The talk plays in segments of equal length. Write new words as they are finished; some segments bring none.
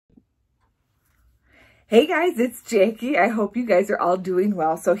Hey guys, it's Jackie. I hope you guys are all doing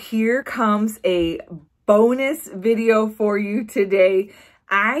well. So here comes a bonus video for you today.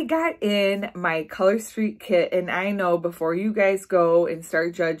 I got in my Colorstreet kit, and I know before you guys go and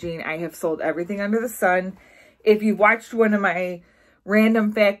start judging, I have sold everything under the sun. If you've watched one of my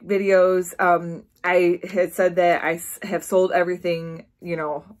random fact videos, I had said that I have sold everything, you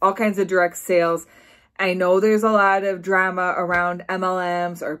know, all kinds of direct sales. I know there's a lot of drama around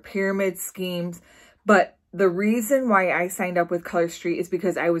MLMs or pyramid schemes, but the reason why I signed up with Colorstreet is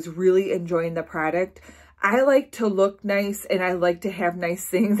because I was really enjoying the product. I like to look nice and I like to have nice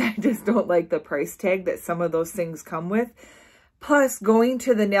things. I just don't like the price tag that some of those things come with. Plus, going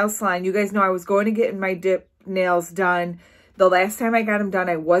to the nail salon, you guys know I was going to get my dip nails done. The last time I got them done,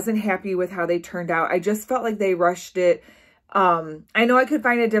 I wasn't happy with how they turned out. I just felt like they rushed it. I know I could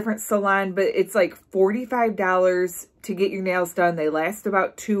find a different salon, but it's like $45 to get your nails done. They last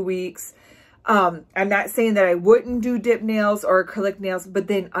about 2 weeks. I'm not saying that I wouldn't do dip nails or acrylic nails, but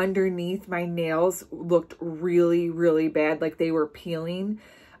then underneath my nails looked really, really bad. Like they were peeling.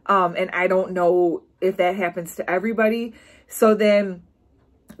 And I don't know if that happens to everybody. So then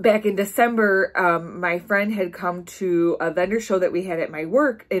back in December, my friend had come to a vendor show that we had at my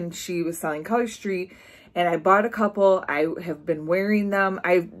work, and she was selling Colorstreet, and I bought a couple. I have been wearing them.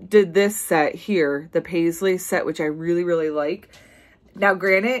 I did this set here, the Paisley set, which I really, really like. Now,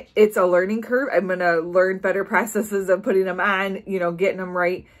 granted, it's a learning curve. I'm going to learn better processes of putting them on, you know, getting them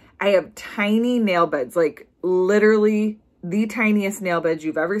right. I have tiny nail beds, like literally the tiniest nail beds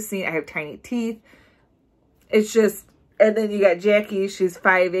you've ever seen. I have tiny teeth. It's just, and then you got Jackie. She's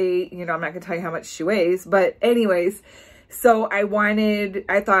 5'8". You know, I'm not going to tell you how much she weighs. But anyways, so I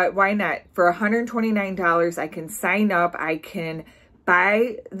thought, why not? For $129, I can sign up. I can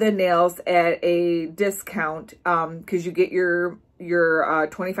buy the nails at a discount because you get your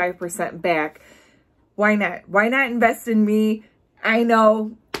 25% back. Why not? Why not invest in me? I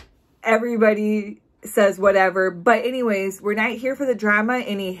know everybody says whatever, but anyways, we're not here for the drama.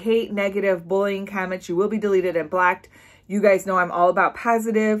 Any hate, negative, bullying comments, you will be deleted and blocked. You guys know I'm all about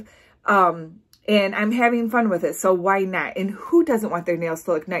positive, and I'm having fun with it, so why not? And who doesn't want their nails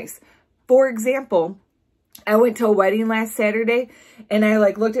to look nice? For example, I went to a wedding last Saturday, and I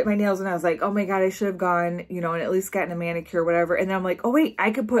like looked at my nails and I was like, oh my God, I should have gone, you know, and at least gotten a manicure or whatever. And then I'm like, oh wait,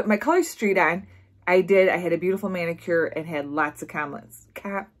 I could put my Colorstreet on. I did. I had a beautiful manicure and had lots of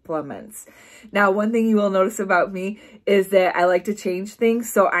compliments. Now, one thing you will notice about me is that I like to change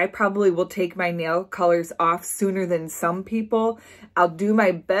things. So I probably will take my nail colors off sooner than some people. I'll do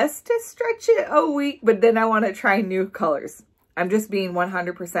my best to stretch it a week, but then I want to try new colors. I'm just being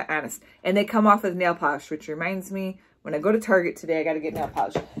 100% honest. And they come off with nail polish, which reminds me, when I go to Target today, I got to get nail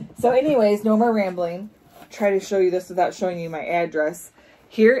polish. So anyways, no more rambling. I'll try to show you this without showing you my address.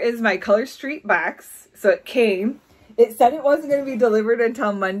 Here is my Colorstreet box. So it came. It said it wasn't going to be delivered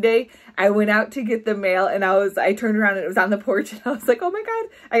until Monday. I went out to get the mail, and I turned around and it was on the porch, and I was like, oh my God,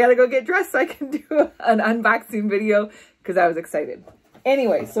 I got to go get dressed so I can do an unboxing video because I was excited.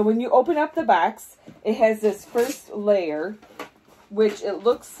 Anyway, so when you open up the box, it has this first layer, which it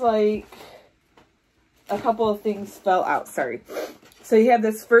looks like a couple of things fell out. Sorry. So you have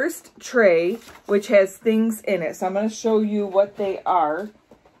this first tray, which has things in it. So I'm going to show you what they are.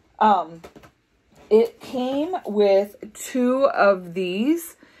 It came with 2 of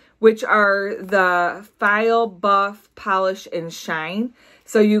these, which are the File, Buff, Polish, and Shine.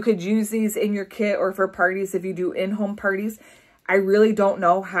 So you could use these in your kit or for parties if you do in-home parties. I really don't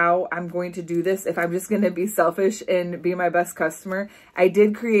know how I'm going to do this, if I'm just going to be selfish and be my best customer. I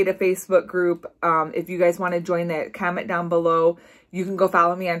did create a Facebook group. If you guys want to join that, comment down below. You can go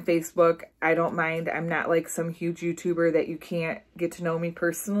follow me on Facebook. I don't mind. I'm not like some huge YouTuber that you can't get to know me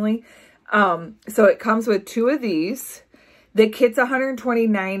personally. So it comes with 2 of these. The kit's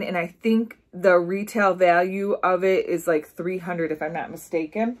 $129, and I think the retail value of it is like $300 if I'm not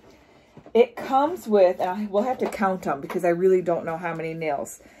mistaken. It comes with, and we'll have to count them because I really don't know how many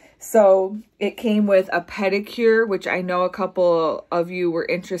nails. So it came with a pedicure, which I know a couple of you were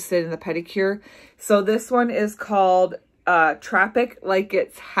interested in the pedicure. So this one is called Tropic Like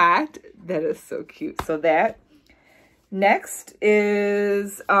It's Hot. That is so cute. So that. Next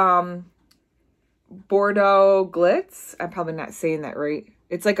is Bordeaux Glitz. I'm probably not saying that right.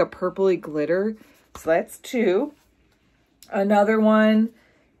 It's like a purpley glitter. So that's 2. Another one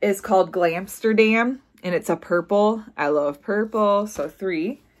is called Glamsterdam, and it's a purple. I love purple, so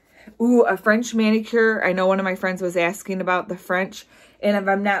 3. Ooh, a French manicure. I know one of my friends was asking about the French, and if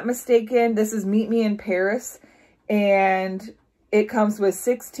I'm not mistaken, this is Meet Me in Paris, and it comes with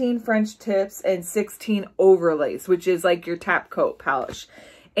 16 French tips and 16 overlays, which is like your top coat polish.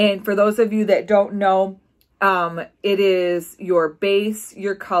 And for those of you that don't know, it is your base,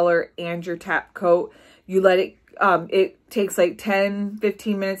 your color, and your top coat. You let it, it takes like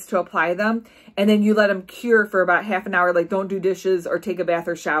 10-15 minutes to apply them. And then you let them cure for about half an hour. Like, don't do dishes or take a bath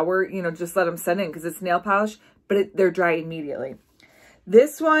or shower. You know, just let them set in because it's nail polish, but they're dry immediately.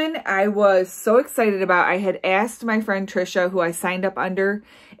 This one I was so excited about. I had asked my friend Trisha, who I signed up under,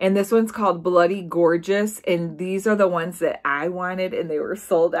 and this one's called Bloody Gorgeous. And these are the ones that I wanted, and they were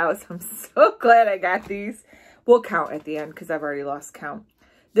sold out. So I'm so glad I got these. We'll count at the end because I've already lost count.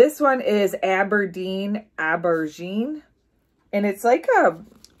 This one is Aubergine, and it's like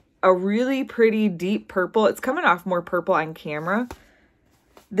a really pretty deep purple. It's coming off more purple on camera.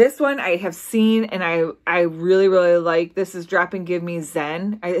 This one I have seen and I really, really like. This is Drop and Give Me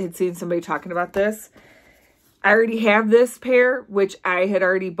Zen. I had seen somebody talking about this. I already have this pair, which I had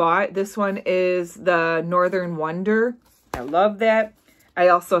already bought. This one is the Northern Wonder. I love that. I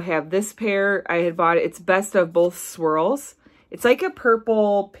also have this pair. I had bought it. It's Best of Both Swirls. It's like a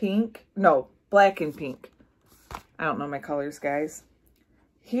purple pink. No, black and pink. I don't know my colors, guys.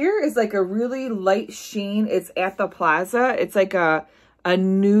 Here is like a really light sheen. It's at the Plaza. It's like a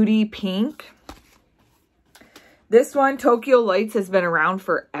nudie pink. This one, Tokyo Lights, has been around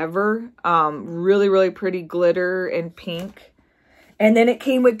forever. Really, really pretty glitter and pink. And then it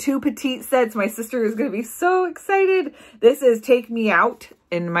came with 2 petite sets. My sister is going to be so excited. This is Take Me Out.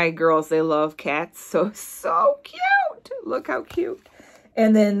 And my girls, they love cats. So cute. Look how cute.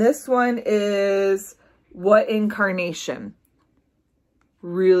 And then this one is What Incarnation.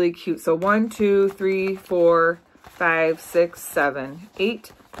 Really cute. So 1, 2, 3, 4, 5, 6, 7,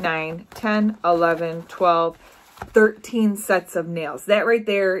 8, 9, 10, 11, 12, 13 sets of nails. That right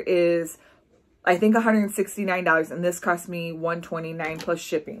there is, I think, $169, and this cost me $129 plus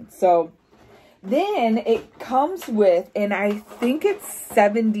shipping. So then it comes with, and I think it's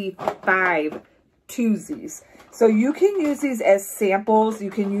 75 twosies. So you can use these as samples.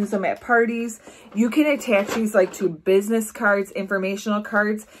 You can use them at parties. You can attach these like to business cards, informational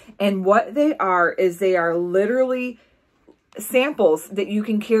cards. And what they are is they are literally samples that you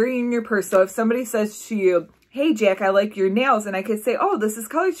can carry in your purse. So if somebody says to you, hey, Jack, I like your nails. And I could say, oh, this is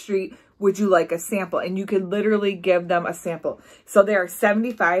Colorstreet. Would you like a sample? And you could literally give them a sample. So there are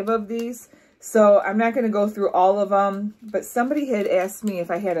 75 of these. So I'm not going to go through all of them. But somebody had asked me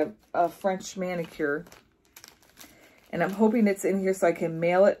if I had a French manicure. And I'm hoping it's in here so I can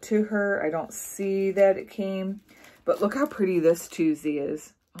mail it to her. I don't see that it came. But look how pretty this twosie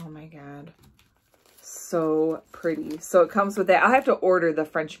is. Oh my God. So pretty. So it comes with that. I'll have to order the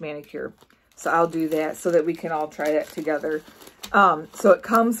French manicure. So I'll do that so that we can all try that together. So it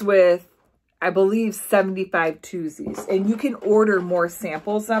comes with, I believe, 75 twosies. And you can order more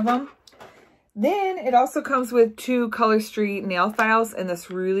samples of them. Then it also comes with 2 Colorstreet nail files and this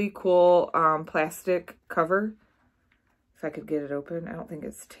really cool plastic cover. If I could get it open. I don't think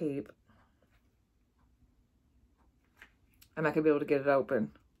it's tape. I'm not going to be able to get it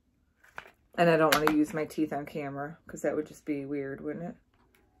open. And I don't want to use my teeth on camera because that would just be weird, wouldn't it?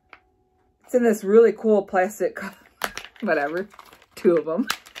 It's in this really cool plastic cover. Whatever. 2 of them.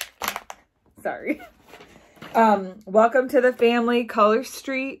 Sorry. Welcome to the family,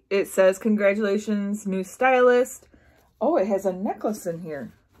 Colorstreet. It says, congratulations, new stylist. Oh, it has a necklace in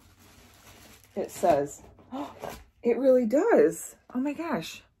here. It says, oh, it really does. Oh my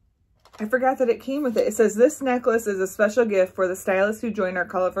gosh. I forgot that it came with it. It says, this necklace is a special gift for the stylists who joined our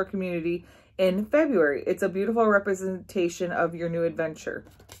colorful community in February. It's a beautiful representation of your new adventure.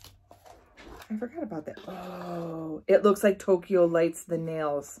 I forgot about that. Oh, it looks like Tokyo Lights, the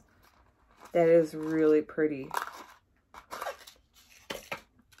nails. That is really pretty.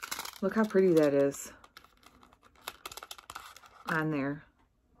 Look how pretty that is on there.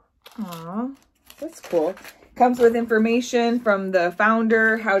 Aw, that's cool. Comes with information from the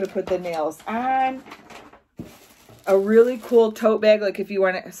founder, how to put the nails on. A really cool tote bag, like if you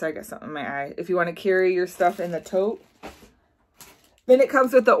want to, sorry, I got something in my eye. If you want to carry your stuff in the tote. Then it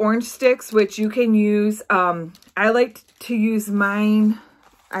comes with the orange sticks, which you can use. I like to use mine.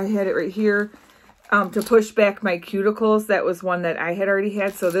 I had it right here to push back my cuticles. That was one that I had already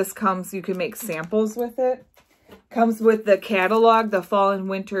had. So this comes, you can make samples with it. Comes with the catalog, the Fall and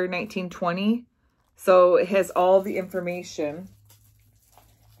Winter 1920. So it has all the information.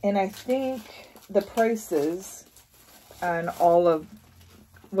 And I think the prices on all of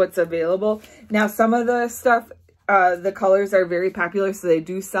what's available. Now, some of the stuff, the colors are very popular, so they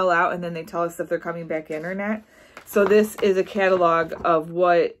do sell out, and then they tell us if they're coming back in or not. So this is a catalog of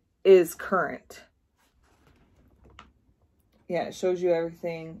what is current. Yeah, it shows you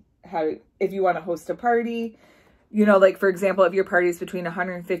everything, how to, if you want to host a party, you know, like for example, if your party is between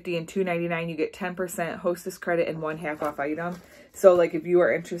 $150 and $299, you get 10% hostess credit and 1/2 off item. So like if you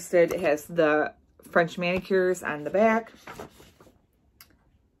are interested, it has the French manicures on the back.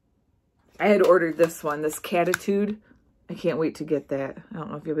 I had ordered this one, this Catitude. I can't wait to get that. I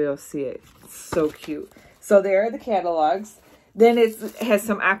don't know if you'll be able to see it. It's so cute. So there are the catalogs. Then it has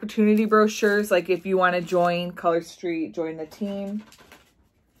some opportunity brochures, like if you want to join Colorstreet, join the team.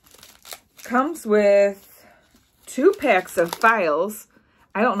 Comes with 2 packs of files.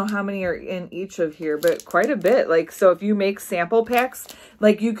 I don't know how many are in each of here, but quite a bit. Like, so if you make sample packs,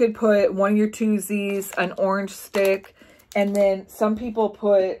 like you could put one of your twosies, an orange stick, and then some people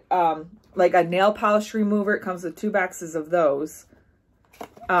put like a nail polish remover. It comes with 2 boxes of those.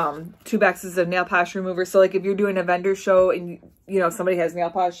 2 boxes of nail polish remover. So like if you're doing a vendor show and you know somebody has nail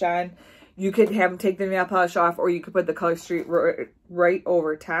polish on, you could have them take their nail polish off, or you could put the Colorstreet right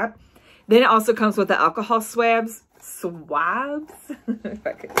over top. Then it also comes with the alcohol swabs, if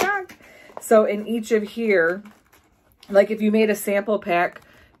I could talk. So in each of here, like if you made a sample pack,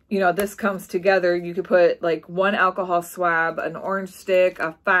 you know, this comes together. You could put like 1 alcohol swab, an orange stick,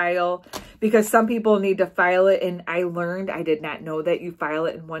 a file, because some people need to file it. And I learned, I did not know that you file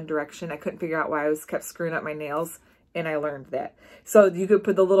it in one direction. I couldn't figure out why I kept screwing up my nails, and I learned that. So you could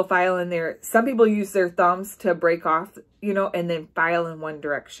put the little file in there. Some people use their thumbs to break off, you know, and then file in one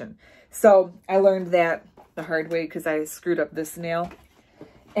direction. So I learned that the hard way because I screwed up this nail.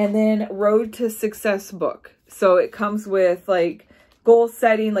 And then Road to Success book. So it comes with like goal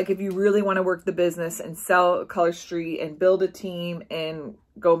setting, like if you really want to work the business and sell Colorstreet and build a team and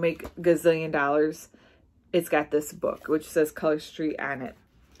go make gazillion dollars, it's got this book, which says Colorstreet on it.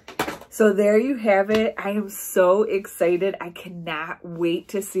 So there you have it. I am so excited. I cannot wait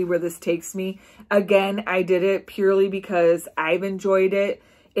to see where this takes me. Again, I did it purely because I've enjoyed it.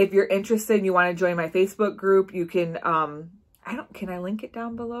 If you're interested and you want to join my Facebook group, you can, can I link it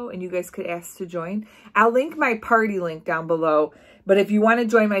down below and you guys could ask to join? I'll link my party link down below. But if you want to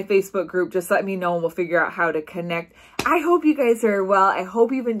join my Facebook group, just let me know and we'll figure out how to connect. I hope you guys are well. I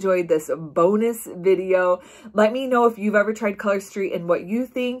hope you've enjoyed this bonus video. Let me know if you've ever tried Colorstreet and what you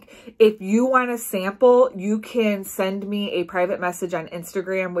think. If you want a sample, you can send me a private message on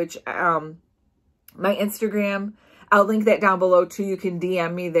Instagram, which my Instagram, I'll link that down below too. You can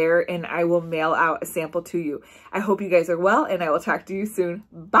DM me there and I will mail out a sample to you. I hope you guys are well and I will talk to you soon.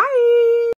 Bye.